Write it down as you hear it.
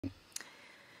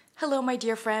Hello, my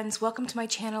dear friends. Welcome to my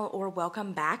channel or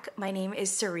welcome back. My name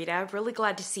is Sarita. Really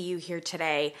glad to see you here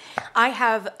today. I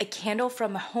have a candle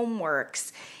from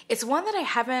Homeworx. It's one that I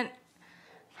haven't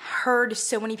heard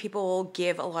so many people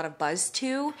give a lot of buzz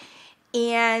to,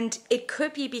 and it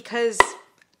could be because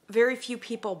very few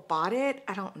people bought it.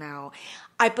 I don't know.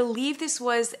 I believe this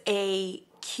was a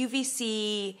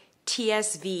QVC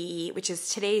TSV, which is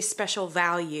today's special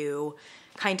value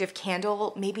kind of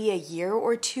candle, maybe a year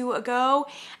or two ago.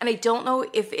 And I don't know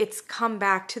if it's come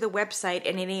back to the website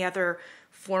in any other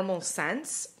formal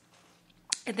sense.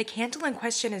 And the candle in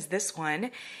question is this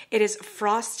one. It is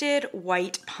Frosted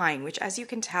White Pine, which, as you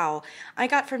can tell, I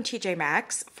got from TJ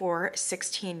Maxx for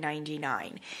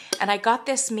 $16.99. And I got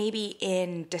this maybe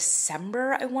in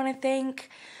December, I want to think.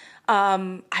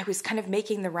 I was kind of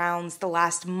making the rounds the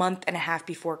last month and a half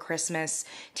before Christmas,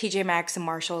 TJ Maxx and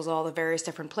Marshalls, all the various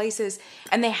different places,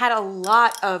 and they had a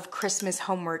lot of Christmas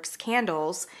Homeworx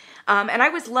candles, and I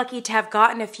was lucky to have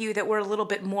gotten a few that were a little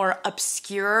bit more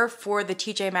obscure for the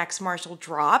TJ Maxx Marshall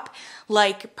drop,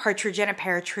 like Partridge in a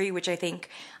Pear Tree, which I think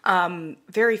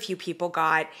very few people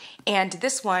got, and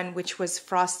this one, which was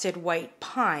Frosted White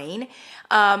Pine,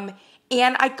 and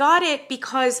I got it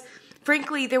because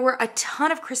frankly, there were a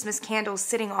ton of Christmas candles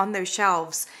sitting on those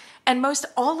shelves, and most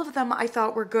all of them I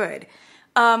thought were good.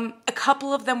 A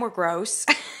couple of them were gross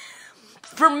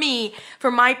for me,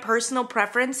 for my personal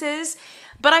preferences,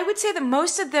 but I would say that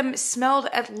most of them smelled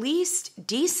at least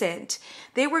decent.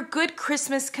 They were good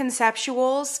Christmas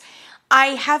conceptuals. I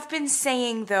have been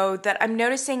saying, though, that I'm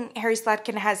noticing Harry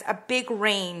Slatkin has a big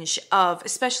range of,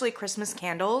 especially Christmas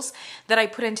candles, that I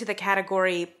put into the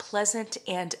category pleasant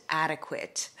and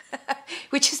adequate.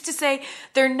 Which is to say,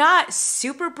 they're not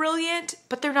super brilliant,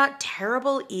 but they're not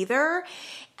terrible either.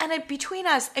 And between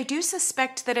us, I do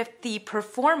suspect that if the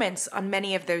performance on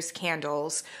many of those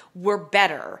candles were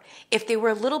better, if they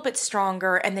were a little bit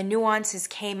stronger and the nuances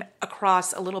came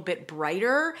across a little bit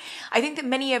brighter, I think that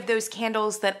many of those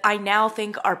candles that I now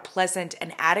think are pleasant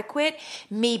and adequate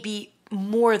may be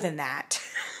more than that.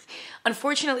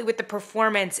 Unfortunately, with the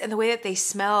performance and the way that they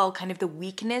smell, kind of the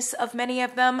weakness of many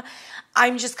of them,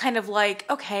 I'm just kind of like,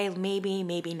 okay, maybe,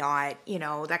 maybe not, you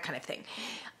know, that kind of thing.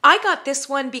 I got this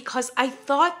one because I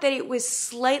thought that it was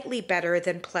slightly better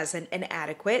than pleasant and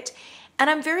adequate. And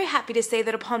I'm very happy to say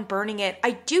that upon burning it,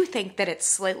 I do think that it's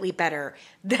slightly better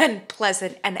than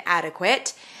pleasant and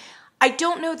adequate. I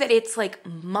don't know that it's like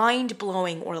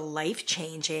mind-blowing or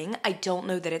life-changing. I don't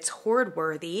know that it's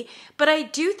hoard-worthy, but I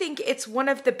do think it's one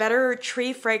of the better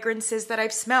tree fragrances that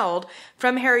I've smelled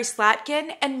from Harry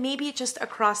Slatkin, and maybe just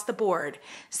across the board.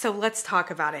 So let's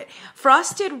talk about it.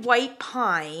 Frosted White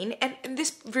Pine, and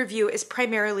this review is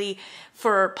primarily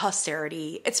for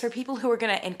posterity. It's for people who are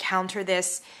going to encounter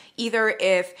this either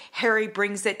if Harry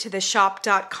brings it to the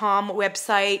shop.com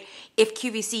website, if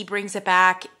QVC brings it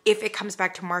back, if it comes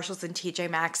back to Marshalls and TJ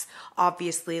Maxx,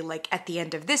 obviously like at the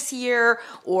end of this year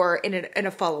or in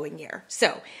a following year.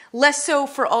 So less so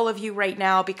for all of you right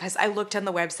now because I looked on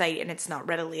the website and it's not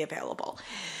readily available.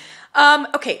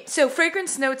 Okay, so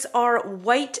fragrance notes are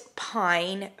white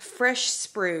pine, fresh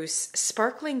spruce,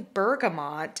 sparkling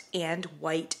bergamot, and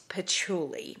white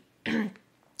patchouli.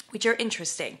 Which are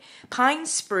interesting. Pine,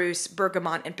 spruce,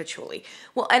 bergamot, and patchouli.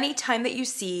 Well, anytime that you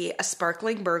see a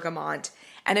sparkling bergamot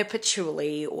and a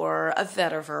patchouli or a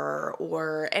vetiver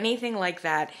or anything like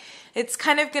that, it's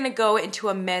kind of going to go into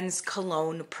a men's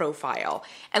cologne profile.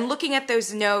 And looking at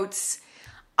those notes,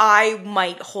 I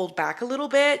might hold back a little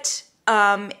bit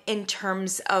in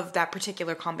terms of that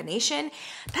particular combination.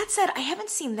 That said, I haven't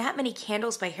seen that many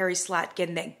candles by Harry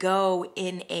Slatkin that go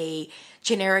in a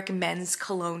generic men's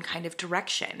cologne kind of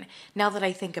direction, now that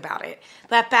I think about it.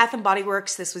 That Bath & Body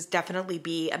Works, this would definitely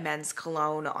be a men's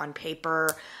cologne on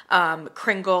paper.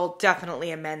 Kringle,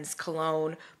 definitely a men's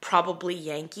cologne, probably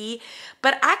Yankee.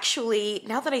 But actually,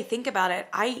 now that I think about it,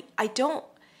 I don't...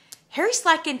 Harry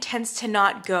Slatkin tends to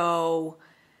not go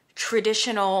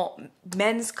traditional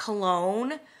men's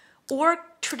cologne or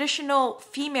traditional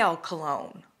female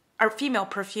cologne or female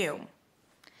perfume.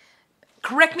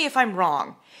 Correct me if I'm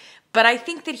wrong, but I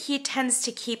think that he tends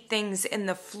to keep things in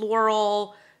the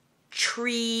floral,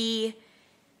 tree,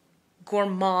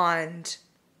 gourmand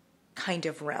kind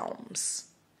of realms.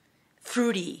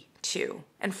 Fruity too,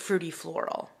 and fruity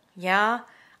floral. Yeah?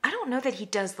 I don't know that he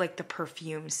does like the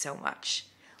perfume so much.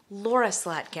 Laura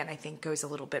Slatkin, I think, goes a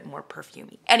little bit more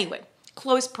perfumey. Anyway,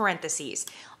 close parentheses.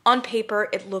 On paper,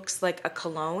 it looks like a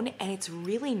cologne, and it's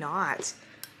really not.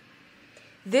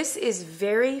 This is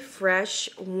very fresh,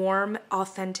 warm,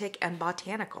 authentic, and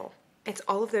botanical. It's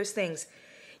all of those things.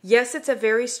 Yes, it's a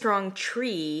very strong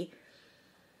tree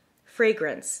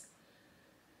fragrance.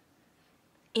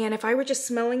 And if I were just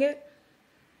smelling it,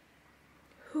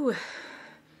 whew,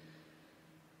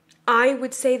 I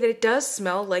would say that it does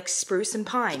smell like spruce and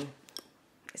pine.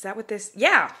 Is that what this?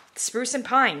 Yeah, spruce and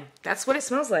pine. That's what it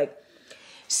smells like.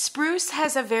 Spruce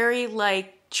has a very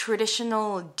like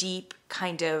traditional, deep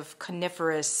kind of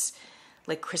coniferous,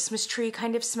 like Christmas tree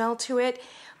kind of smell to it.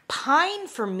 Pine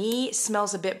for me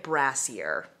smells a bit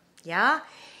brassier. Yeah.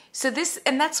 So this,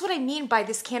 and that's what I mean by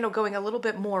this candle going a little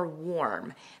bit more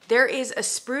warm. There is a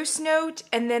spruce note,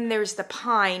 and then there's the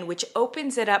pine, which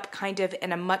opens it up kind of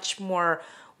in a much more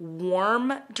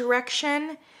warm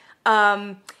direction.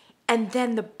 And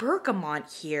then the bergamot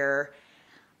here,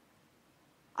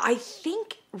 I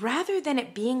think rather than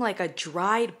it being like a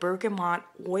dried bergamot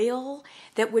oil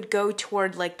that would go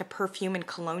toward like the perfume and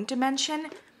cologne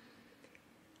dimension,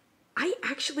 I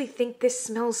actually think this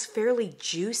smells fairly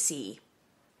juicy.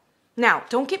 Now,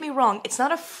 don't get me wrong, it's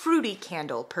not a fruity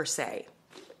candle per se.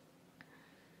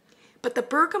 But the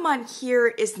bergamot here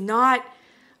is not,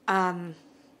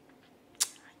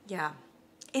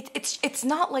 It's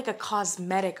not like a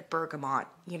cosmetic bergamot,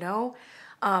 you know,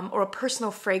 or a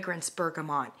personal fragrance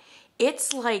bergamot.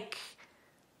 It's like,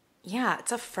 yeah,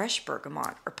 it's a fresh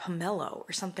bergamot or pomelo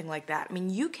or something like that. I mean,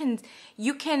 you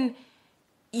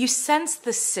sense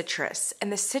the citrus,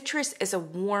 and the citrus is a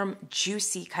warm,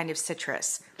 juicy kind of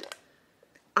citrus.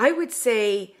 I would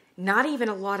say not even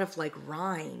a lot of like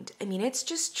rind. I mean, it's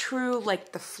just true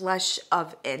like the flesh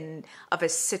of a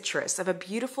citrus, of a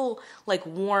beautiful like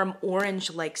warm orange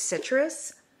like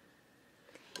citrus.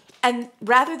 And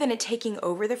rather than it taking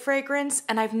over the fragrance,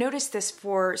 and I've noticed this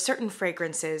for certain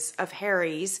fragrances of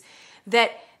Harry's,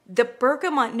 that the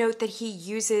bergamot note that he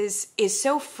uses is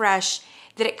so fresh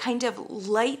that it kind of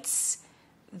lights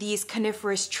these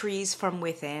coniferous trees from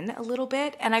within a little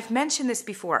bit. And I've mentioned this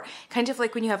before, kind of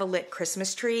like when you have a lit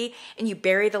Christmas tree and you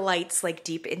bury the lights like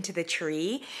deep into the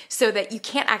tree so that you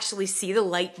can't actually see the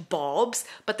light bulbs,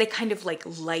 but they kind of like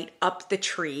light up the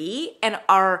tree and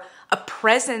are a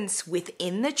presence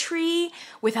within the tree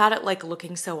without it like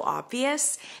looking so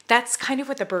obvious. That's kind of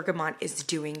what the bergamot is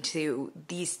doing to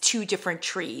these two different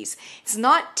trees. It's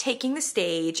not taking the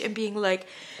stage and being like,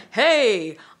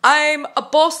 hey, I'm a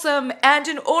balsam and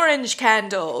an orange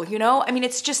candle, you know? I mean,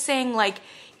 it's just saying like,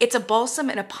 it's a balsam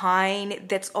and a pine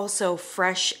that's also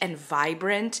fresh and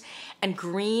vibrant and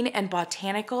green and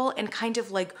botanical and kind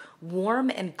of like warm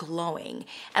and glowing.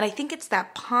 And I think it's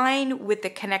that pine with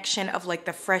the connection of like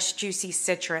the fresh, juicy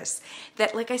citrus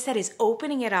that, like I said, is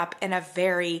opening it up in a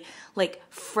very like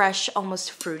fresh,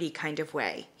 almost fruity kind of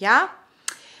way. Yeah?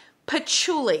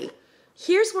 Patchouli.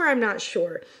 Here's where I'm not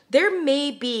sure. There may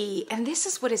be, and this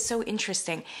is what is so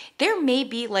interesting, there may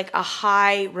be like a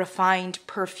high refined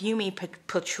perfumey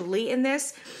patchouli in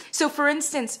this. So for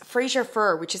instance, Fraser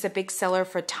Fir, which is a big seller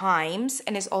for Times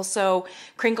and is also,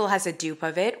 Kringle has a dupe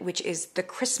of it, which is the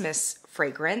Christmas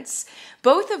fragrance.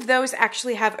 Both of those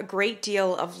actually have a great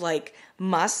deal of like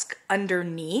musk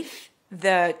underneath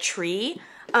the tree.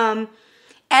 And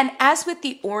as with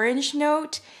the orange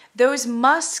note, those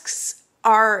musks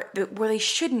are where they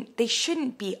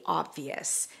shouldn't be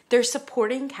obvious. They're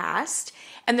supporting cast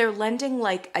and they're lending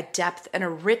like a depth and a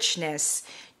richness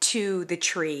to the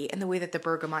tree, and the way that the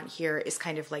bergamot here is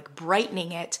kind of like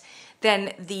brightening it,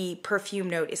 then the perfume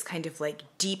note is kind of like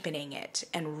deepening it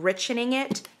and richening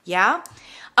it. Yeah.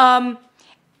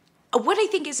 What I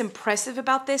think is impressive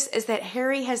about this is that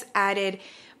Harry has added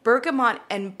bergamot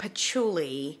and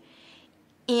patchouli,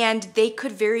 and they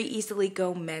could very easily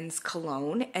go men's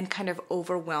cologne and kind of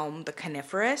overwhelm the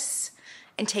coniferous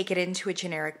and take it into a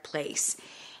generic place.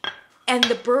 And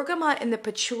the bergamot and the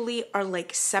patchouli are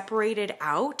like separated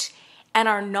out and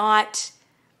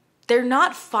they're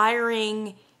not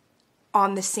firing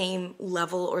on the same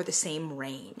level or the same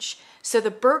range. So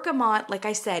the bergamot, like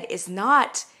I said, is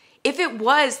not, if it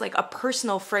was like a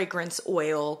personal fragrance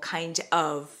oil kind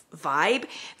of vibe,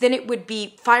 then it would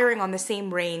be firing on the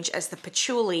same range as the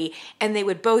patchouli, and they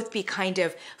would both be kind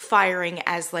of firing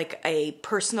as like a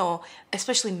personal,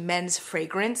 especially men's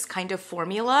fragrance kind of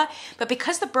formula. But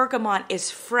because the bergamot is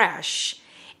fresh,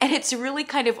 and it's really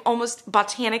kind of almost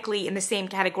botanically in the same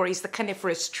category as the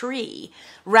coniferous tree,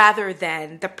 rather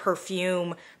than the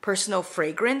perfume, personal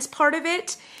fragrance part of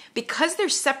it, because they're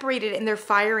separated and they're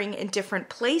firing in different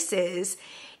places,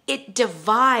 it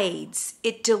divides,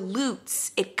 it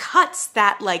dilutes, it cuts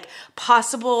that like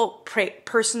possible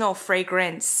personal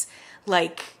fragrance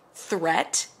like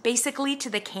threat basically to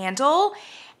the candle,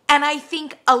 and I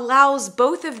think allows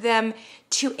both of them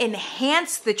to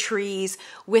enhance the trees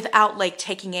without like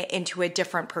taking it into a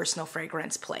different personal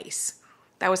fragrance place.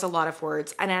 That was a lot of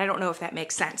words, and I don't know if that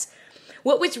makes sense.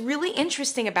 What was really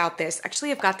interesting about this,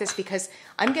 actually I've got this because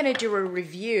I'm going to do a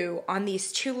review on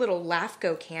these two little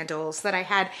LAFCO candles that I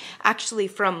had actually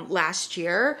from last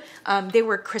year. They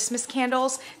were Christmas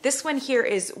candles. This one here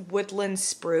is Woodland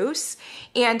Spruce,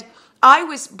 and I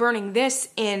was burning this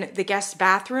in the guest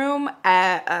bathroom,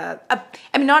 I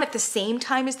mean, not at the same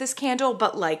time as this candle,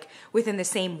 but like within the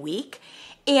same week.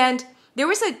 And there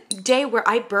was a day where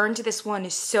I burned this one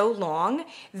so long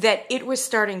that it was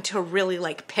starting to really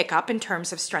like pick up in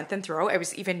terms of strength and throw. I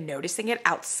was even noticing it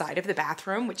outside of the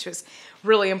bathroom, which was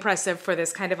really impressive for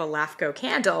this kind of a LAFCO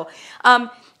candle. And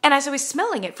as I was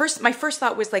smelling it, my first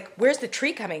thought was like, where's the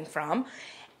tree coming from?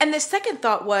 And the second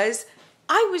thought was,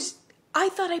 I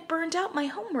thought I burned out my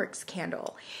Homeworx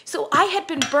candle. So I had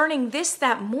been burning this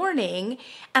that morning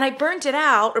and I burned it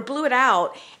out or blew it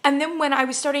out. And then when I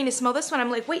was starting to smell this one,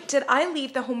 I'm like, wait, did I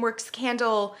leave the Homeworx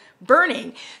candle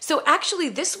burning? So actually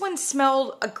this one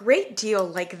smelled a great deal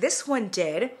like this one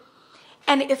did.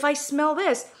 And if I smell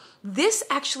this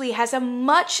actually has a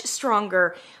much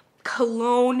stronger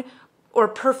cologne or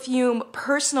perfume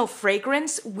personal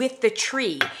fragrance with the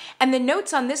tree. And the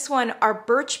notes on this one are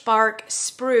birch bark,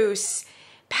 spruce,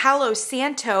 Palo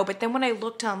Santo, but then when I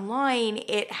looked online,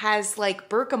 it has like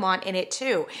bergamot in it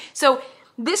too. So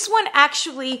this one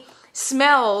actually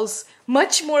smells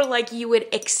much more like you would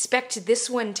expect this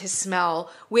one to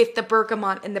smell with the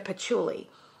bergamot and the patchouli.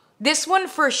 This one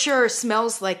for sure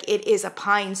smells like it is a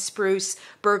pine, spruce,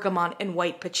 bergamot, and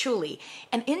white patchouli.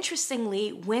 And interestingly,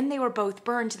 when they were both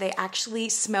burned, they actually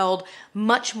smelled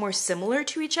much more similar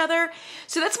to each other.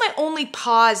 So that's my only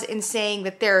pause in saying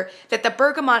that the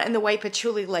bergamot and the white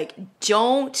patchouli like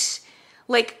don't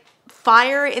like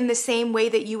fire in the same way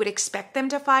that you would expect them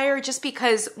to fire, just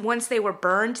because once they were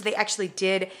burned, they actually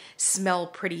did smell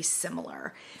pretty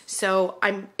similar. So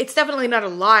it's definitely not a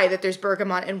lie that there's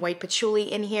bergamot and white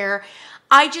patchouli in here.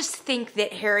 I just think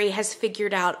that Harry has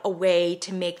figured out a way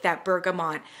to make that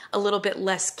bergamot a little bit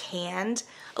less canned,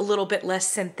 a little bit less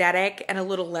synthetic, and a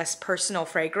little less personal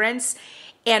fragrance.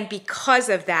 And because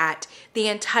of that, the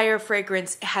entire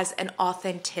fragrance has an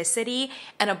authenticity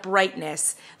and a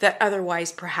brightness that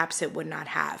otherwise perhaps it would not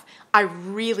have. I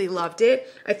really loved it.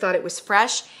 I thought it was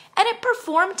fresh and it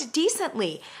performed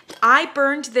decently. I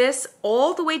burned this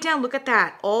all the way down. Look at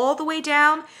that. All the way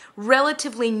down.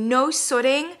 Relatively no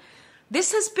sooting.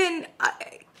 This has been...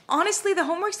 honestly, the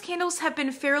Homeworx candles have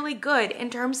been fairly good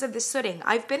in terms of the sooting.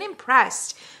 I've been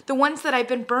impressed. The ones that I've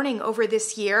been burning over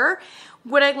this year,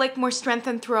 would I like more strength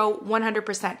and throw?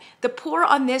 100%. The pour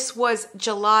on this was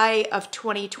July of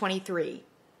 2023.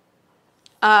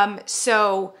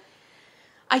 So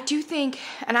I do think,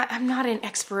 and I'm not an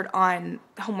expert on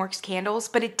Homeworx candles,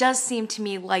 but it does seem to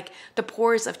me like the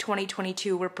pours of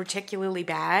 2022 were particularly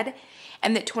bad,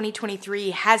 and that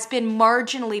 2023 has been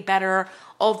marginally better,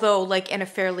 although like in a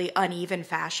fairly uneven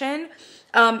fashion.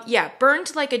 Yeah,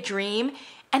 burned like a dream,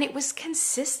 and it was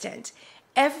consistent.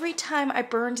 Every time I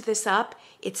burned this up,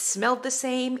 it smelled the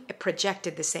same, it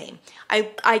projected the same.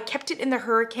 I kept it in the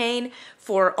Hurricane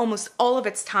for almost all of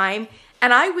its time,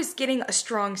 and I was getting a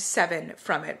strong 7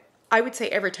 from it. I would say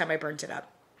every time I burned it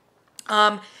up.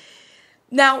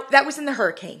 Now, that was in the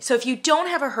Hurricane. So if you don't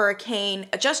have a Hurricane,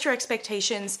 adjust your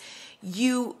expectations.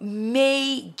 You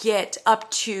may get up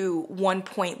to 1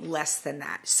 point less than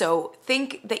that. So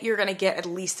think that you're going to get at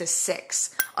least a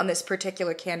 6 on this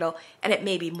particular candle, and it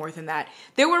may be more than that.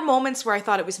 There were moments where I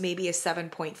thought it was maybe a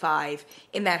 7.5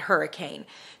 in that Hurricane.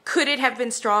 Could it have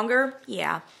been stronger?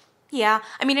 Yeah. Yeah,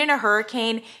 I mean, in a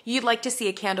Hurricane, you'd like to see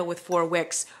a candle with 4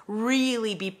 wicks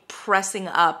really be pushing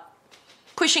up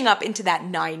into that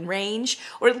 9 range,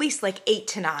 or at least like 8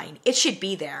 to 9. It should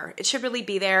be there. It should really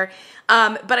be there.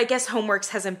 But I guess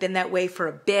Homeworx hasn't been that way for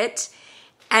a bit.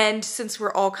 And since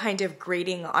we're all kind of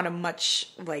grading on a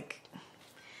much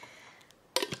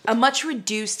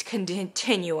reduced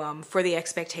continuum for the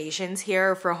expectations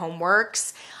here for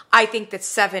Homeworx, I think that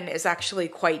 7 is actually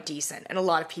quite decent, and a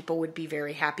lot of people would be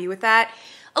very happy with that.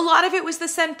 A lot of it was the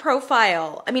scent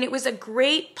profile. I mean, it was a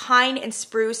great pine and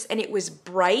spruce, and it was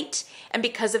bright, and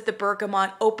because of the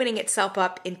bergamot opening itself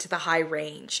up into the high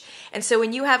range. And so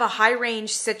when you have a high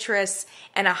range citrus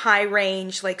and a high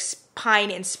range like pine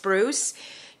and spruce,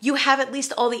 you have at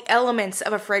least all the elements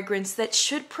of a fragrance that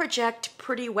should project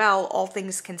pretty well, all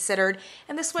things considered.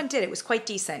 And this one did. It was quite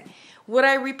decent. Would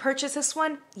I repurchase this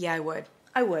one? Yeah, I would.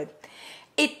 I would.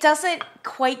 It doesn't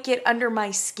quite get under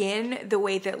my skin the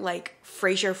way that like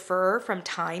Fraser Fir from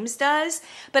Times does,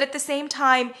 but at the same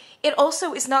time, it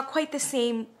also is not quite the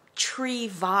same tree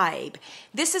vibe.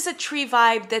 This is a tree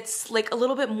vibe that's like a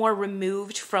little bit more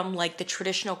removed from like the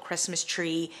traditional Christmas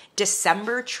tree,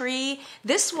 December tree.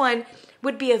 This one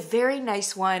would be a very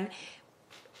nice one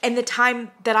and the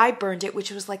time that I burned it,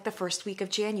 which was like the first week of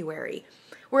January,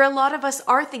 where a lot of us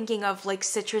are thinking of like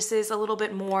citruses a little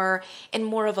bit more in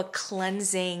more of a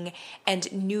cleansing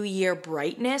and New Year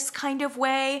brightness kind of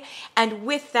way. And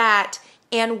with that,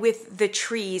 and with the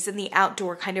trees and the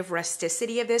outdoor kind of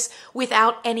rusticity of this,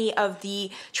 without any of the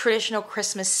traditional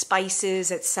Christmas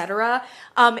spices, etc.,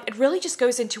 it really just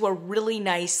goes into a really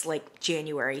nice like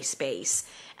January space.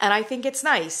 And I think it's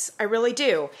nice. I really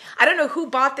do. I don't know who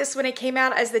bought this when it came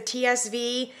out as the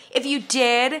TSV. If you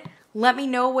did, let me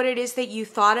know what it is that you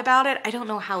thought about it. I don't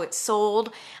know how it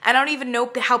sold. I don't even know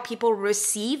how people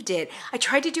received it. I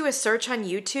tried to do a search on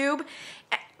YouTube,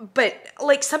 but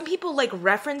like some people like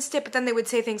referenced it, but then they would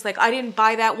say things like, I didn't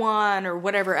buy that one or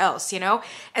whatever else, you know?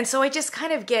 And so I just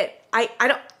kind of get, I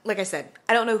don't, like I said,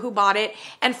 I don't know who bought it.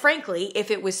 And frankly,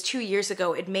 if it was 2 years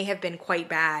ago, it may have been quite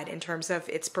bad in terms of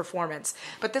its performance.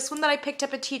 But this one that I picked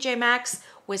up at TJ Maxx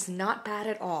was not bad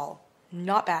at all.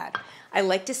 Not bad. I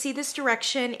like to see this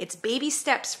direction. It's baby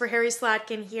steps for Harry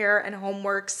Slatkin here and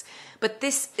Homeworx, but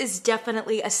this is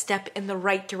definitely a step in the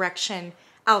right direction.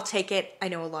 I'll take it. I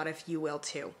know a lot of you will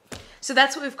too. So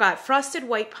that's what we've got. Frosted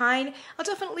White Pine. I'll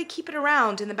definitely keep it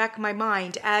around in the back of my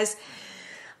mind as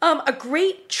a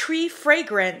great tree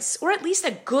fragrance, or at least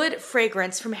a good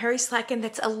fragrance from Harry Slatkin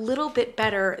that's a little bit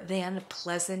better than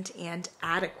pleasant and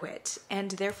adequate,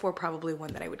 and therefore probably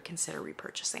one that I would consider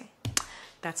repurchasing.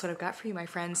 That's what I've got for you, my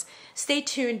friends. Stay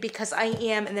tuned because I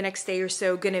am, in the next day or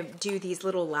so, going to do these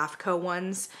little LAFCO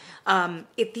ones.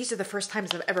 These are the first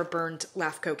times I've ever burned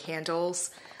LAFCO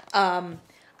candles. I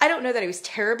don't know that I was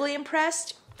terribly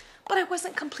impressed, but I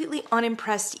wasn't completely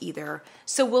unimpressed either.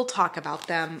 So we'll talk about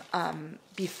them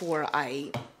before I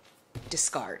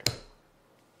discard.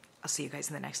 I'll see you guys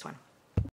in the next one.